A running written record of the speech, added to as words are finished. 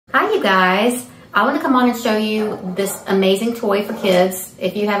Hi you guys, I want to come on and show you this amazing toy for kids.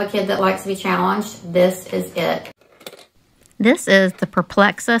 If you have a kid that likes to be challenged, this is it. This is the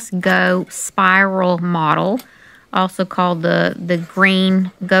Perplexus GO Spiral model, also called the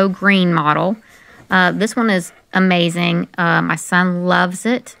Go Green model. This one is amazing. My son loves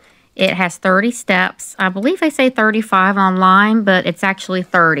it. It has 30 steps. I believe they say 35 online, but it's actually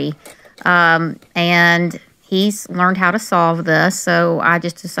 30. And he's learned how to solve this, so I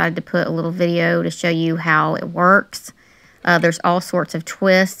just decided to put a little video to show you how it works. There's all sorts of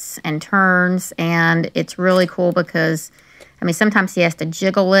twists and turns, and it's really cool because, I mean, sometimes he has to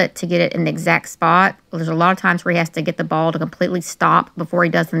jiggle it to get it in the exact spot. There's a lot of times where he has to get the ball to completely stop before he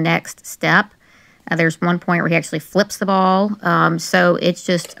does the next step. There's one point where he actually flips the ball. So it's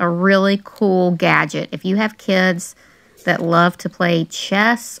just a really cool gadget. If you have kids that love to play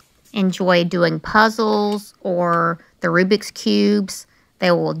chess, enjoy doing puzzles or the Rubik's Cubes,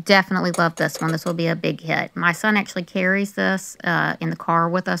 they will definitely love this one. This will be a big hit. My son actually carries this in the car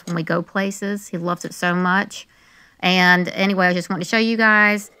with us when we go places. He loves it so much. And anyway, I just want to show you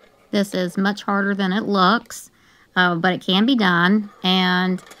guys, this is much harder than it looks, but it can be done,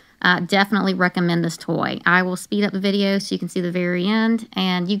 and definitely recommend this toy. I will speed up the video so you can see the very end,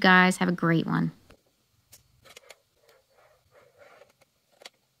 and you guys have a great one.